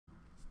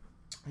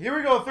Here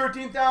we go,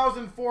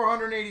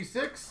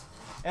 13,486.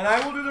 And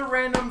I will do the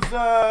randoms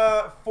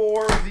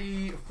for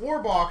the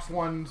 4-box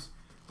ones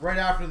right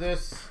after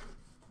this.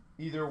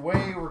 Either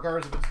way,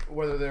 regardless of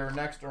whether they're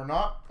next or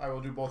not, I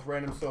will do both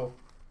randoms. So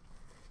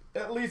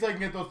at least I can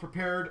get those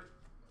prepared.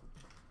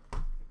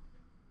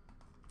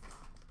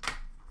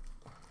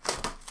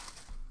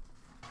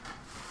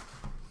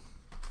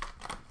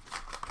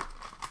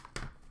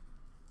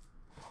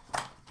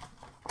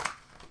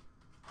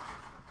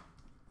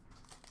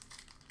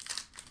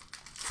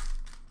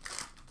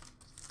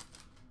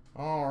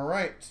 All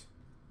right,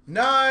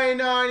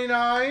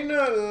 $9.99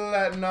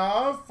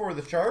 Letinov for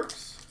the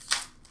Sharks.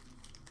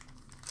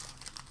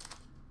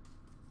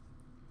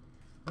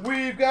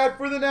 We've got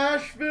for the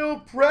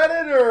Nashville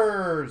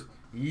Predators,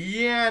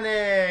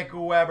 Yannick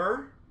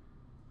Weber.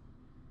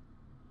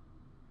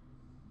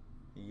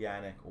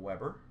 Yannick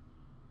Weber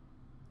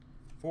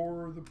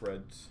for the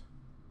Preds.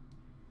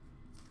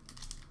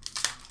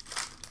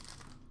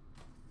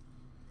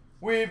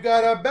 We've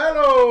got a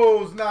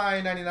Bellows,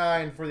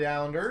 $9.99 for the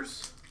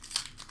Islanders.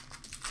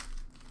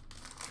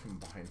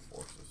 Combined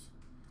forces.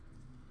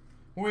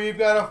 We've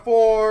got a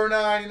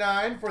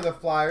 $4.99 for the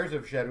Flyers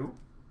of Giroux.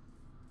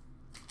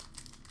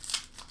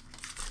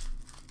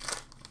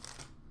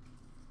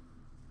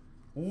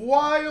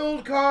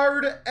 Wild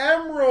Card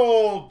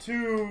Emerald,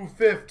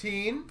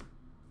 $2.15.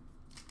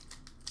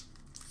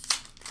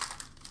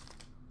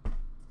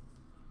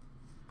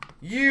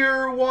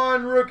 Year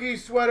 1 rookie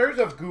sweaters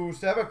of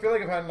Gusev. I feel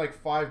like I've had like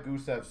 5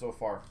 Gusevs so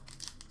far.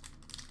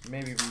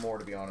 Maybe even more,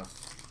 to be honest.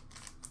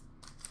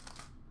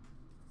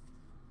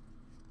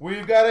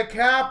 We've got a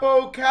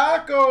Capo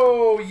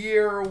Caco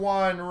Year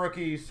 1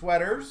 rookie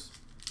sweaters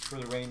for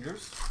the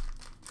Rangers.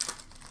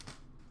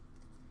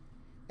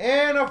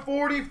 And a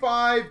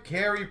 45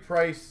 Carey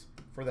Price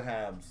for the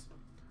Habs.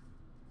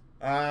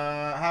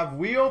 Have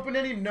we opened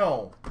any?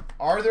 No.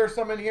 Are there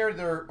some in here?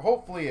 There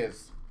hopefully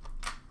is.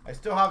 I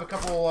still have a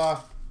couple,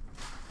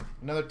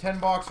 another 10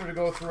 boxer to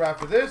go through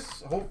after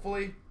this,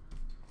 hopefully.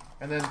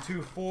 And then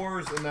 2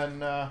 4s, and then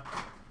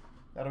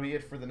that'll be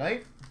it for the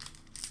night.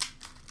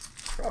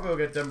 Probably will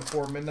get done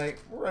before midnight.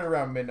 Right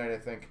around midnight, I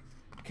think.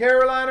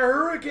 Carolina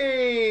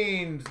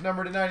Hurricanes,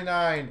 number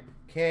 /99,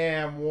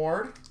 Cam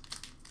Ward.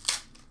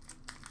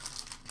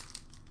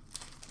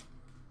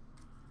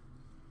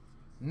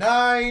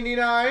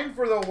 $99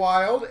 for the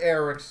Wild,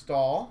 Eric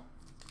Stahl.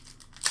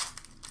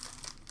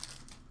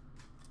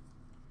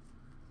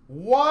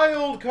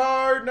 Wild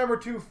card number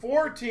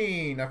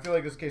 214. I feel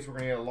like this case we're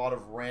going to get a lot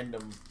of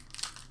random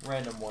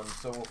ones,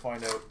 so we'll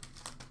find out.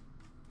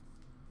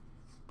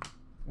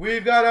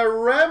 We've got a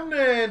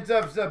remnant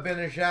of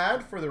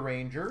Zibanejad for the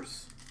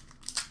Rangers.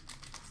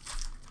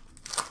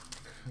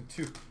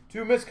 Two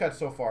miscuts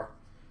so far.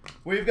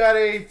 We've got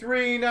a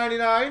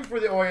 $3.99 for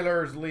the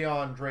Oilers,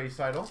 Leon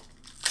Draisaitl.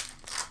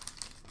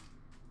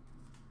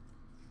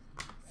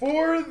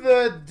 For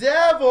the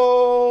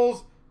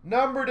Devils,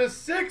 number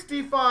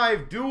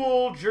 /65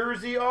 dual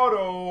jersey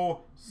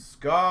auto,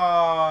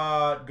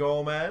 Scott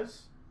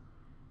Gomez.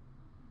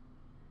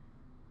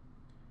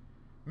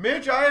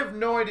 Mitch, I have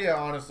no idea,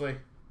 honestly.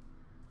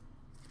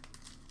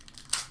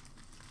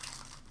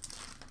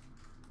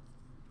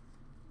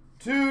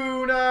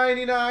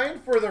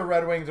 $2.99 for the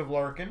Red Wings of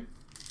Larkin.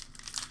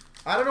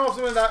 I don't know if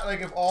some of that,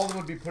 like if all of them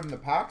would be put in the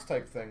packs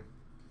type thing.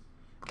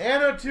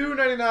 And a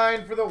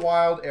 $2.99 for the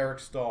Wild, Eric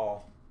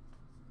Stahl.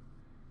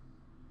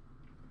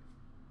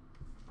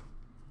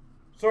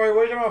 Sorry,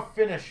 what are you talking about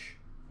finish?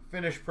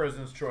 Finish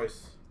President's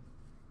Choice.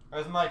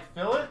 As in like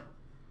fill it?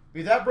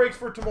 Because that breaks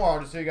for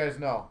tomorrow, just so you guys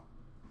know.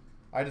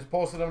 I just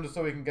posted them just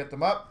so we can get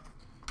them up.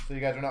 So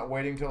you guys are not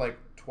waiting till like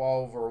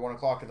 12 or 1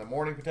 o'clock in the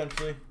morning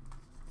potentially.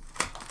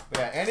 But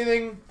yeah,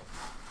 anything.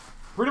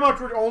 Pretty much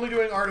we're only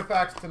doing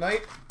artifacts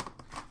tonight.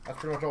 That's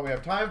pretty much all we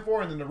have time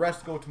for, and then the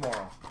rest go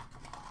tomorrow.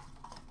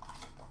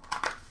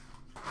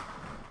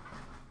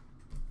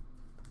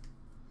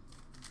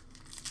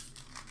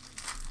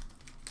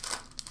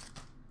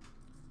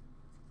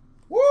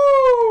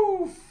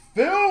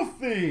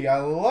 Filthy! I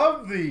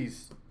love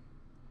these.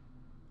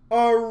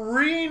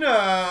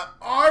 Arena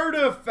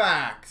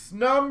Artifacts,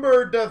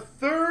 number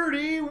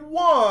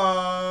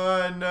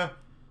 /31,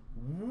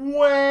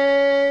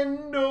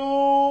 Wendell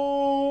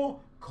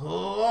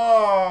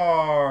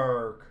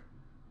Clark.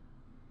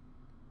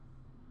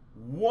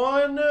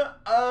 1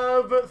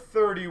 of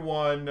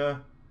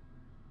 31,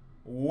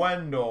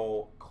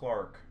 Wendell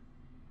Clark.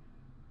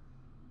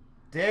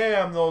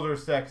 Damn, those are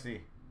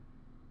sexy.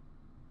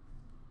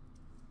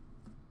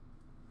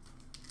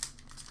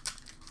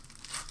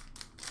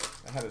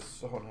 That is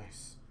so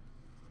nice.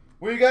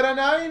 We got a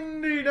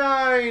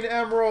 99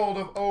 Emerald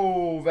of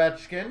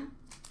Ovechkin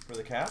for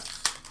the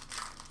Caps.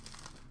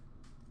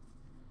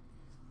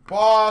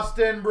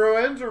 Boston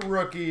Bruins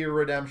rookie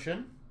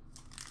redemption.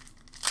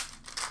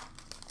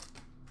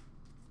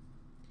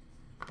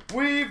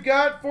 We've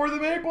got for the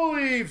Maple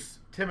Leafs,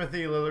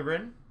 Timothy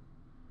Liljegren.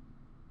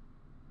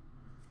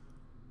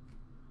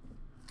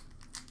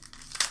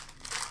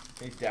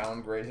 They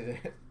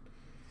downgraded it.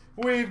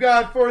 We've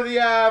got for the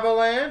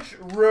Avalanche,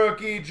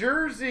 rookie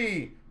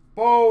jersey,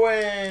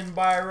 Bowen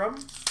Byram.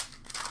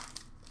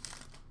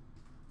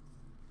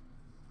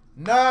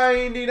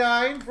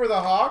 99 for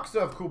the Hawks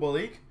of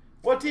Kubalik.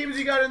 What teams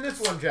you got in this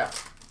one,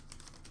 Jeff?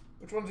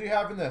 Which ones do you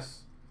have in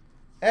this?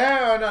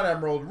 Not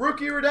Emerald.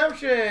 Rookie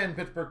Redemption,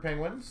 Pittsburgh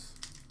Penguins.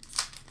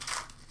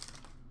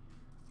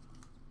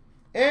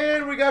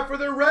 And we got for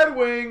the Red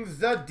Wings,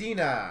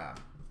 Zadina.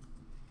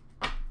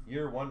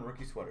 Year 1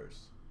 rookie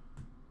sweaters.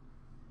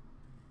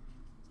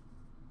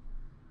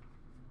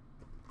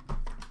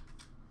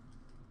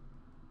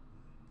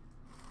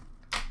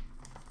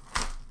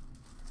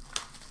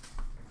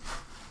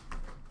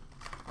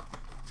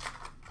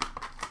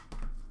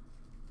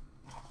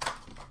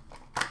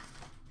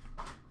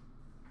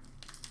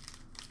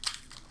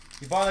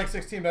 You bought like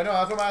 16, but I know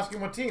that's what I'm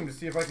asking what team to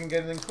see if I can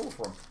get anything cool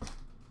for him.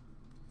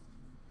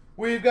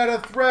 We've got a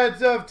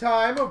Threads of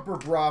Time of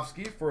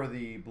Bobrovsky for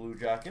the Blue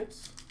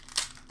Jackets.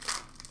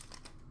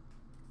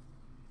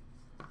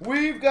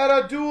 We've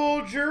got a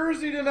dual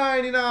jersey to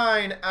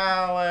 99,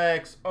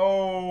 Alex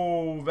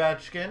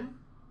Ovechkin.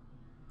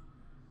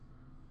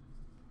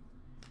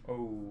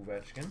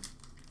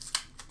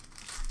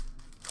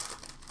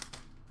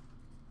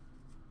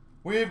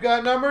 We've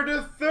got number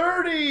to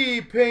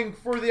 30, pink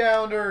for the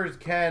Islanders,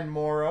 Ken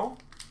Morrow.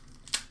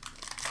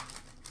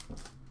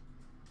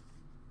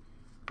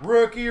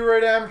 Rookie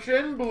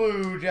Redemption,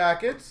 Blue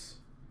Jackets.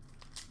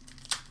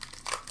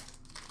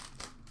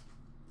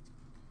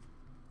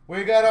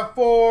 We got a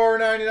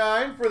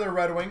 $4.99 for the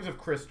Red Wings of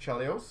Chris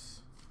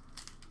Chelios.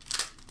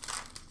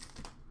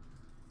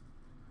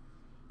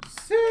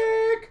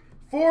 Sick!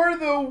 For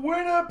the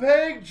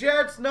Winnipeg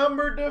Jets,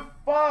 number to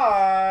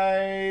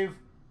 5,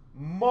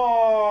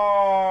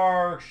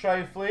 Mark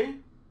Scheifele.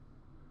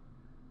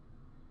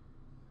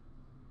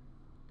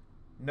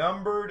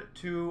 Numbered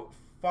to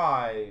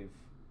 5.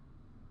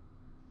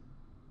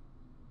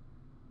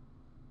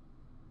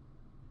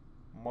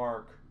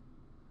 Mark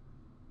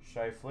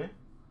Scheifele.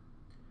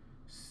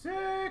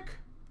 Sick.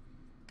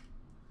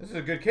 This is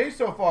a good case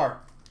so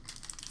far.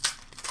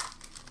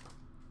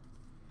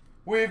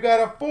 We've got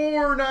a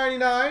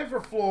 $4.99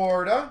 for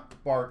Florida,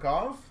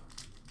 Barkov.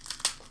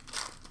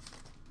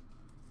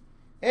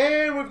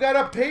 And we've got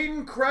a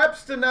Peyton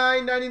Krebs to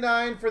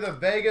 $9.99 for the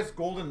Vegas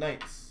Golden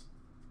Knights.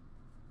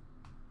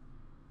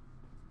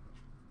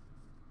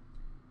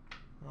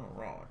 All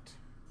right.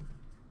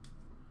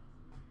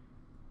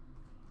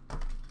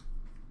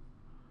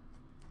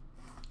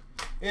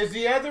 Is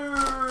the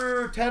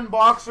other 10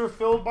 boxer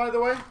filled, by the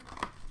way?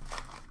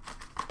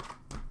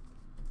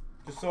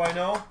 Just so I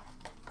know.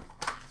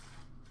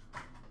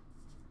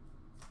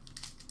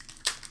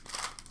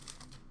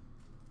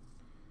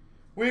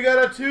 We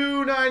got a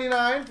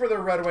 $2.99 for the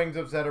Red Wings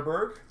of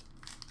Zetterberg.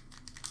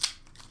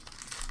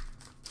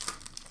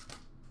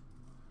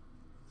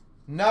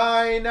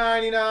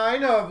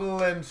 $9.99 of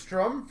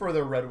Lindstrom for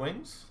the Red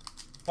Wings.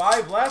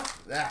 5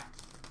 left. Ah.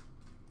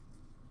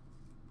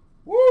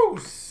 Woo,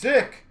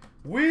 sick.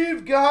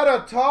 We've got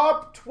a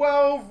top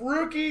 12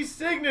 rookie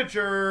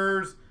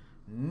signatures,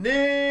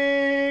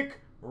 Nick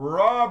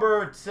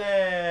Robertson.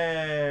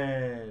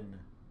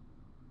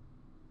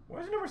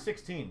 Where's number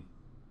 16?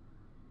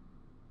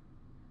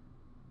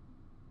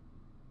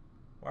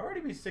 Why would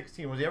he be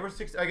 16? Was he ever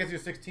 16? I guess he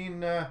was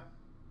 16. I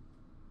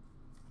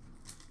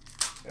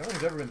don't think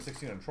he's ever been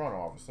 16 in Toronto,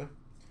 obviously.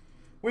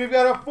 We've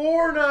got a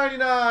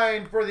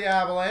 $4.99 for the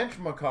Avalanche,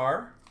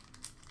 Makar.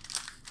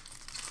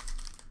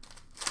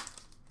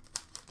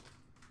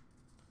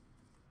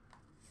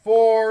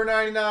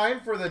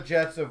 $4.99 for the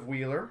Jets of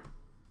Wheeler.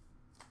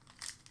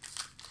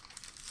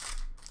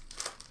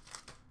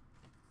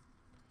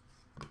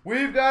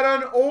 We've got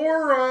an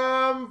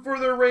Orem for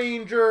the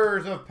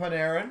Rangers of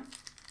Panarin.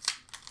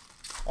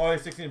 Oh,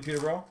 he's 16 in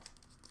Peterborough.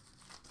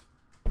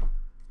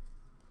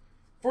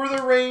 For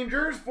the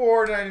Rangers,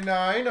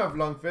 $4.99 of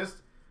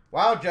Lundqvist.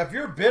 Wow, Jeff,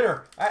 you're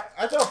bitter.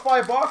 I thought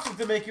 5 boxes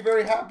to make you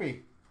very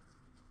happy.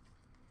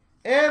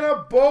 And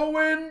a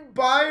Bowen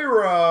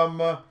Byram,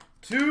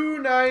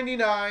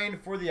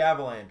 $2.99 for the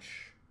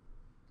Avalanche.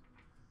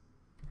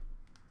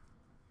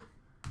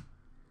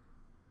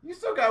 You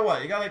still got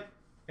what? You got like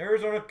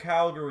Arizona,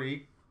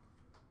 Calgary,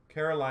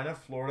 Carolina,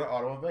 Florida,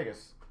 Ottawa,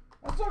 Vegas.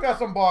 I still got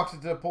some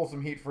boxes to pull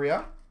some heat for you.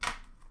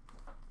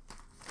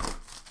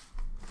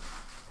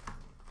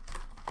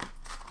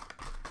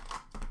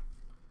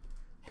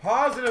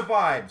 Positive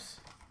vibes.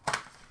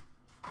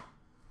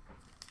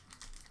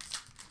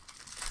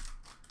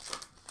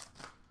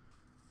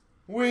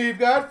 We've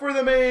got for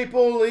the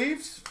Maple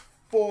Leafs,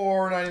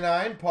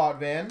 $4.99,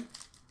 Potvin.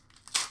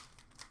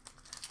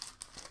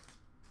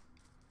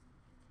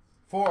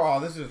 Oh,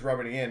 this is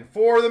rubbing it in.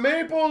 For the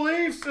Maple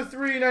Leafs to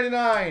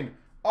 $3.99,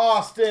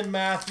 Austin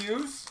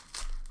Matthews.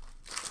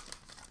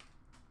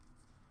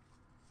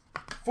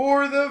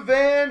 For the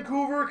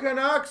Vancouver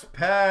Canucks,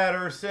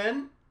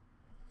 Patterson.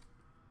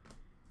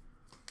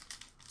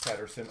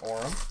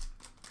 Orem.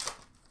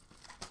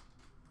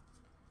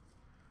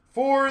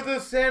 For the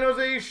San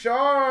Jose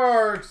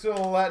Sharks,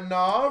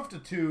 Letinov to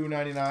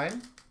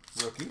 $2.99,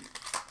 rookie.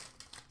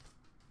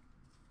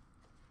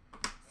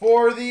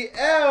 For the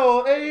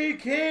LA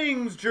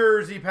Kings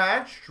jersey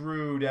patch,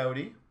 Drew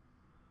Doughty.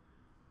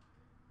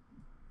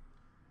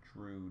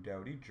 Drew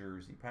Doughty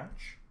jersey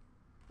patch.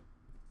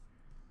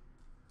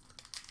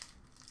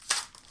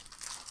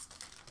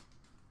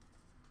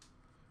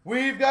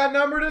 We've got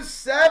number to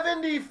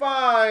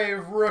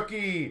 75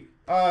 rookie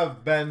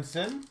of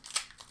Benson.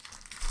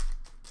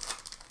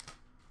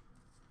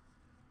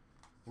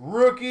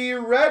 Rookie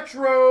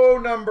retro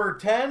number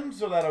 10,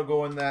 so that'll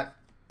go in that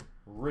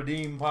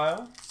redeem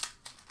pile.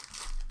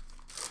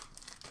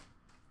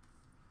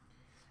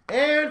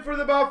 And for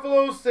the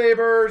Buffalo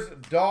Sabres,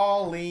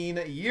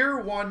 Darlene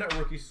year 1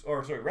 rookie,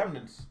 or sorry,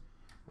 remnants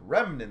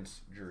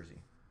jersey.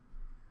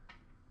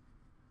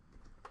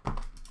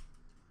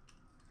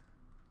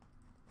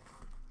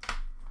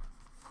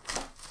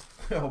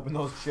 Open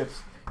those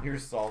chips. You're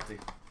salty.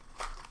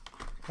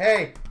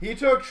 Hey, he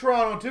took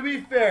Toronto. To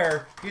be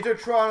fair, he took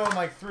Toronto in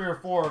like 3 or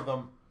 4 of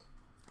them.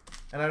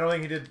 And I don't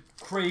think he did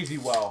crazy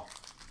well.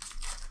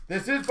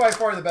 This is by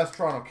far the best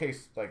Toronto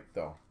case, like,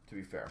 though, to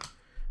be fair.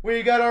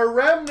 We got a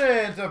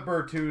remnant of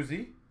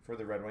Bertuzzi for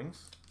the Red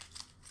Wings.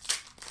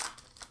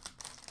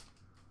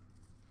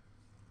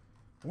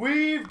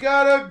 We've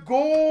got a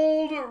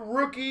gold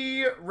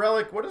rookie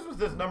relic. What is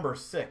this number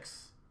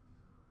 6?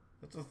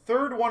 That's the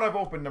 3rd one I've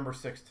opened, number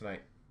 6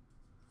 tonight.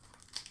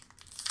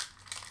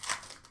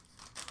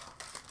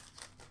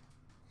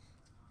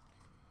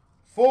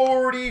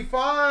 $45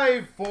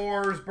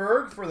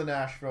 Forsberg for the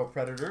Nashville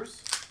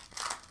Predators.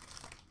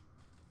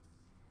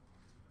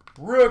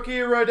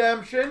 Rookie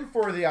redemption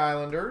for the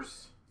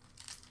Islanders.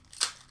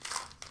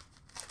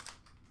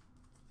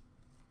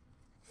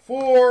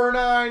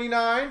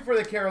 $4.99 for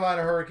the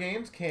Carolina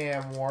Hurricanes,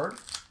 Cam Ward.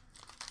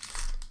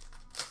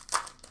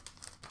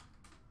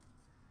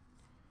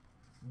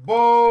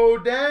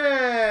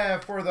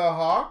 Baudin for the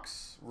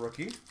Hawks,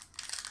 rookie. It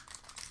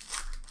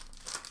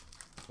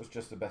was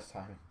just the best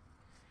timing.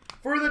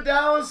 For the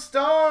Dallas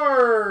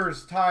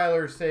Stars,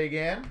 Tyler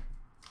Seguin.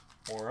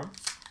 For him.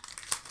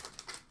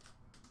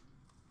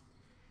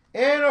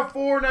 And a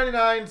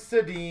 $4.99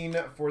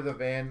 Sedin for the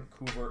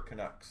Vancouver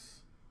Canucks.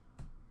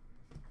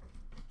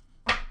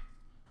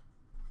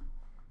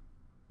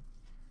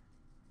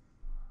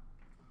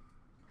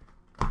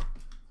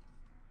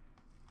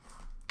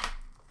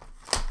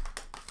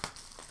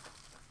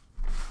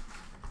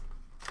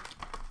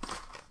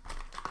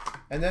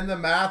 And then the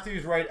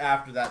Matthews right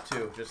after that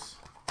too. Just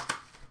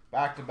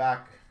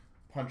back-to-back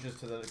punches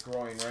to the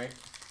groin, right?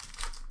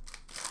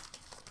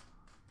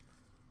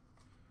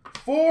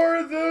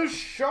 For the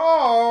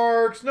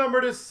Sharks, number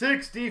to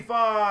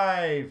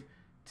 65,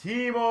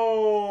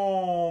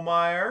 Timo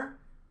Meier.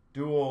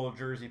 Dual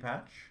jersey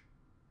patch.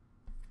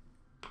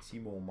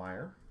 Timo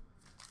Meier.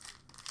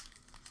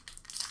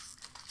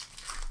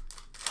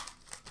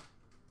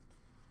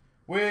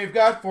 We've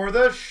got for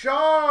the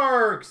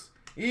Sharks,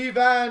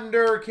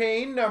 Evander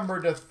Kane, number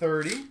to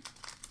 30.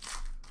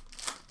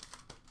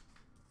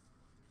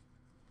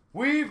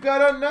 We've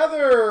got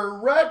another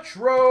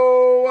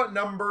retro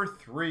number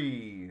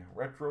 3.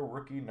 Retro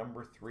rookie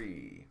number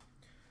 3.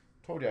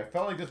 Told you, I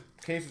felt like this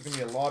case was going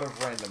to be a lot of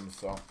randoms,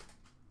 so.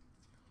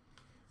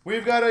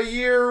 We've got a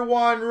year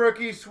 1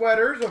 rookie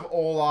sweaters of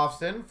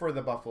Olofsson for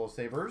the Buffalo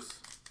Sabres.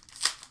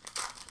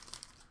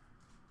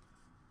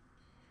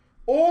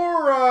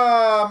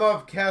 Orem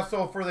of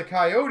Kessel for the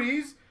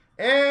Coyotes.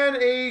 And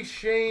a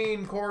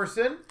Shane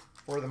Corson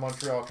for the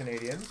Montreal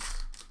Canadiens.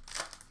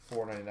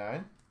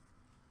 $4.99.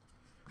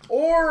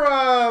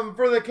 Orem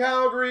for the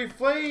Calgary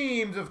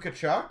Flames of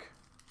Tkachuk.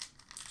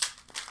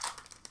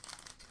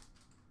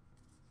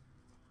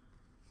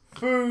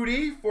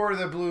 Foodie for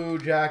the Blue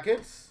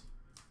Jackets.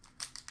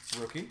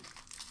 Rookie.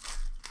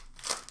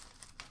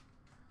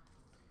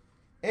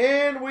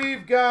 And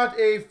we've got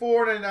a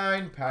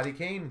 $4.99 Patty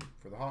Kane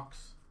for the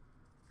Hawks.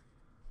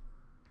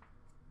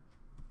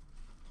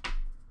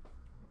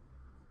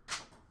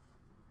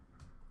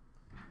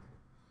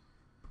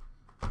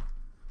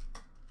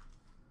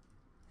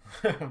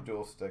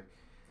 Dual stick.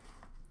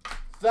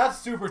 That's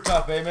super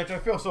tough, eh, Mitch? I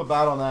feel so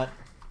bad on that.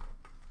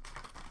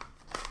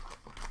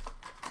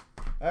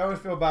 I always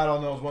feel bad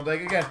on those ones.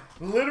 Like, again,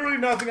 literally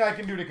nothing I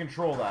can do to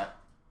control that.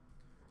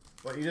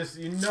 But you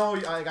know,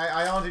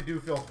 I honestly do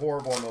feel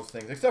horrible on those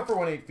things. Except for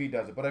when 8 Feet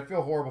does it. But I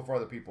feel horrible for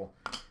other people.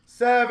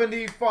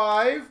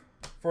 75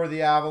 for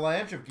the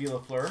Avalanche of Guy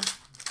Lafleur.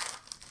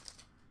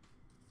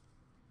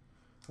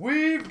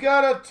 We've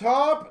got a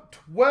top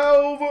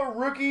 12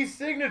 rookie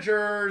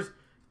signatures.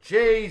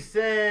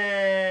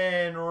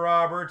 Jason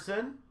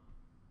Robertson.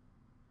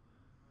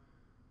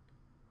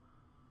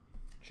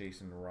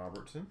 Jason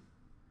Robertson.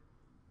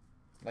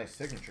 Nice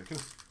signature, too.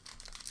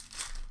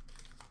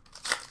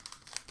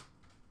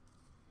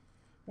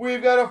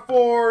 We've got a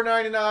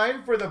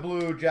 $4.99 for the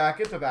Blue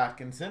Jackets of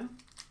Atkinson.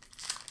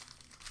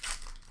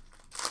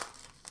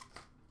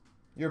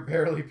 You're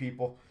barely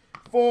people.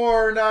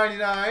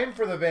 $4.99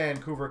 for the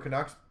Vancouver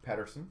Canucks,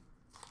 Pettersson.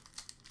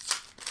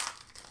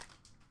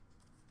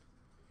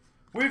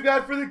 We've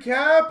got for the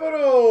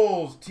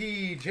Capitals,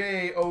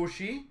 TJ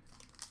Oshie,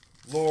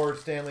 Lord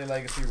Stanley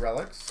Legacy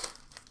Relics.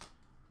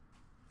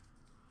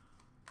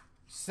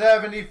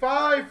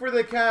 75 for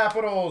the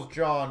Capitals,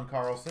 John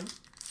Carlson.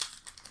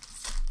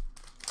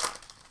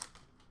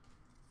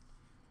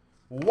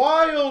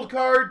 Wild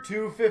card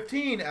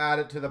 215, add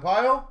it to the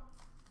pile.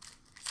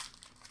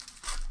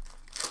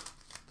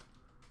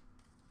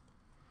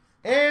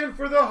 And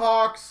for the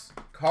Hawks,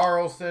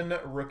 Carlson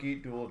rookie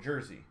dual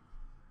jersey.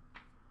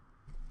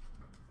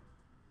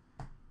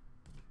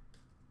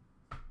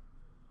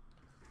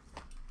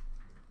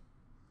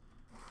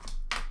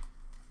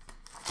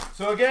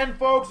 So again,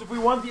 folks, if we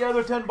want the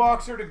other 10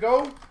 boxer to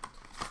go,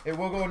 it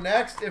will go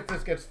next. If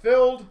this gets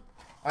filled,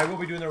 I will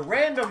be doing the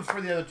randoms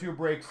for the other 2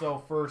 breaks, so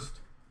first,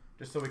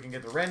 just so we can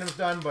get the randoms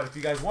done. But if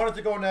you guys want it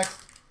to go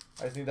next,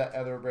 I just need that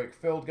other break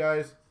filled,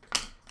 guys.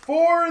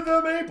 For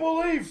the Maple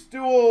Leafs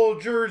dual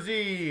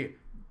jersey,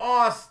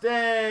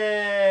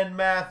 Austin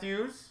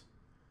Matthews.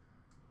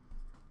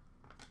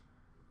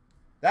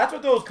 That's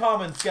what those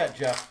comments get,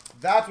 Jeff.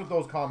 That's what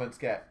those comments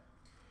get.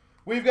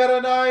 We've got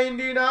a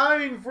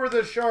 99 for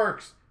the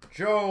Sharks,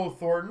 Joe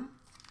Thornton.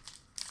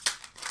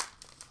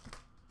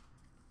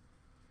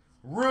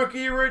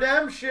 Rookie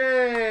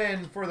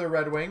redemption for the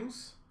Red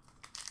Wings.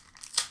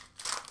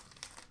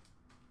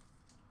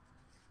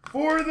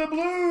 For the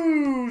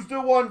Blues,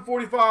 to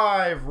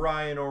 145,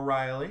 Ryan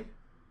O'Reilly.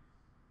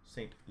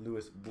 St.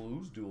 Louis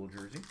Blues dual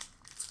jersey.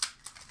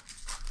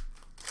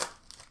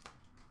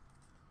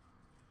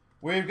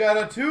 We've got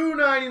a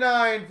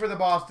 299 for the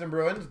Boston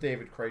Bruins,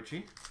 David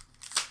Krejci.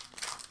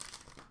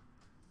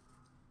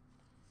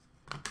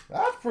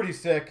 That's pretty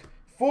sick.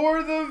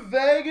 For the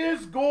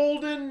Vegas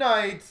Golden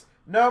Knights,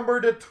 number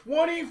to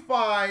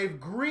 25,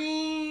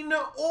 green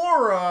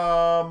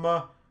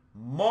Aurum,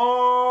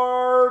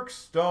 Mark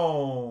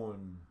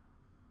Stone.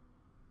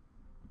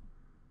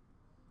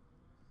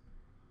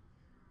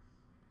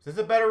 Is this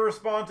a better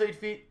response, 8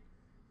 feet?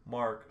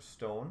 Mark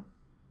Stone.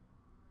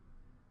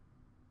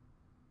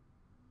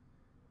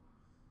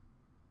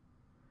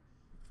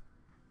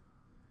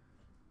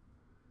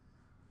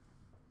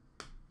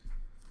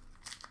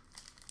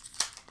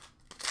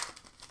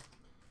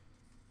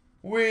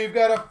 We've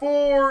got a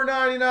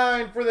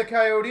 499 for the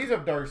Coyotes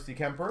of Darcy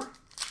Kemper.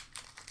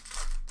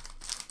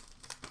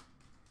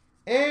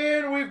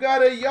 And we've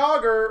got a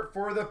Yager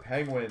for the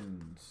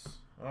Penguins.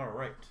 All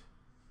right.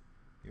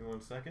 Give me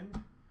 1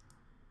 second.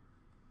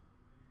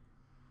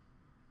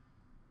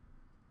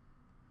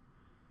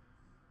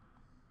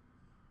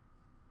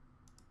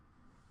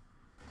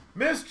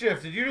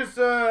 Mischief, did you just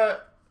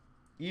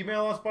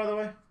email us, by the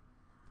way?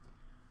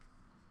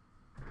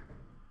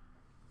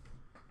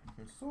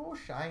 It's so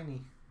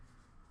shiny.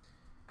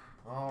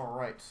 All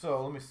right,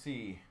 so let me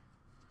see.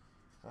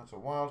 That's a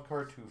wild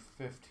card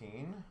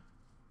 215.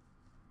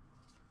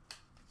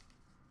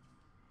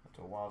 That's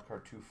a wild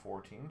card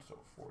 214, so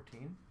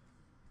 14,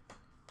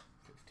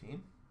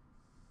 15.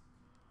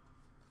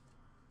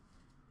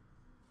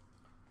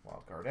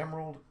 Wild card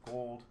emerald,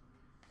 gold,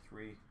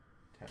 3,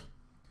 10.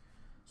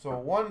 So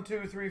 1,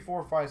 2, 3,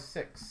 4, 5,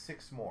 6.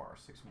 6 more.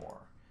 6 more.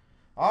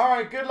 All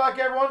right, good luck,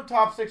 everyone.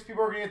 Top 6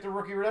 people are going to get the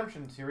rookie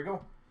redemptions. Here we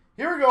go.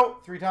 Here we go.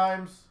 3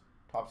 times.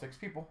 Top 6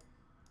 people.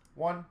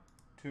 1,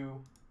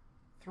 2,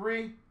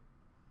 3.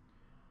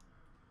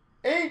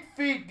 8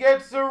 feet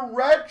gets a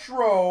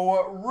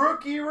retro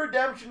rookie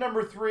redemption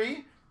number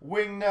 3.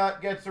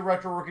 Wingnut gets a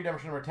retro rookie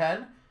redemption number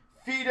 10.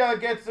 Fita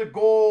gets a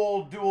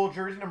gold dual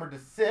jersey number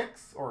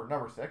 6, or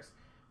number 6.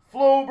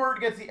 Flowbird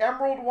gets the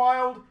emerald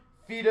wild.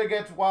 Fita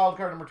gets wild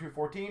card number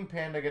 214.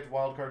 Panda gets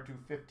wild card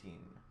 215.